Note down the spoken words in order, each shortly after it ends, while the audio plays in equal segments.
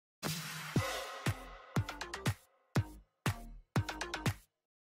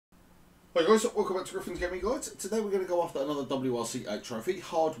Hi guys, welcome back to Griffin's Gaming Guide. Today we're going to go after another WRC 8 trophy,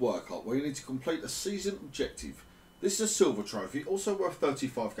 Hard Worker, where you need to complete a season objective. This is a silver trophy, also worth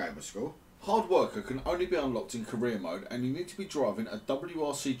 35 gamer score. Hard Worker can only be unlocked in career mode, and you need to be driving a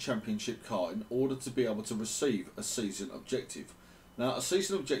WRC championship car in order to be able to receive a season objective. Now, a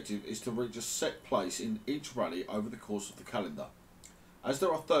season objective is to reach a set place in each rally over the course of the calendar. As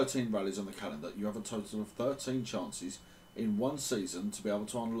there are 13 rallies on the calendar, you have a total of 13 chances in one season to be able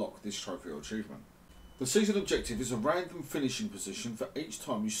to unlock this trophy or achievement. The season objective is a random finishing position for each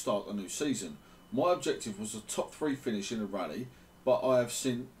time you start a new season. My objective was a top 3 finish in a rally, but I have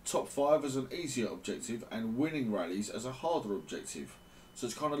seen top 5 as an easier objective and winning rallies as a harder objective. So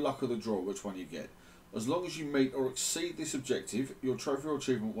it's kind of luck of the draw which one you get. As long as you meet or exceed this objective, your trophy or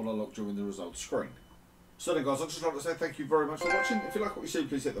achievement will unlock during the results screen. So then guys, I'd just like to say thank you very much for watching. If you like what you see,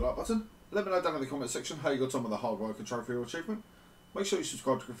 please hit the like button. Let me know down in the comment section how you got on with the Hard Worker trophy or achievement. Make sure you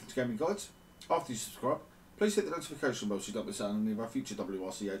subscribe to Griffin's Gaming Guides. After you subscribe, please hit the notification bell so you don't miss out on any of our future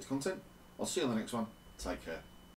WRC 8 content. I'll see you on the next one. Take care.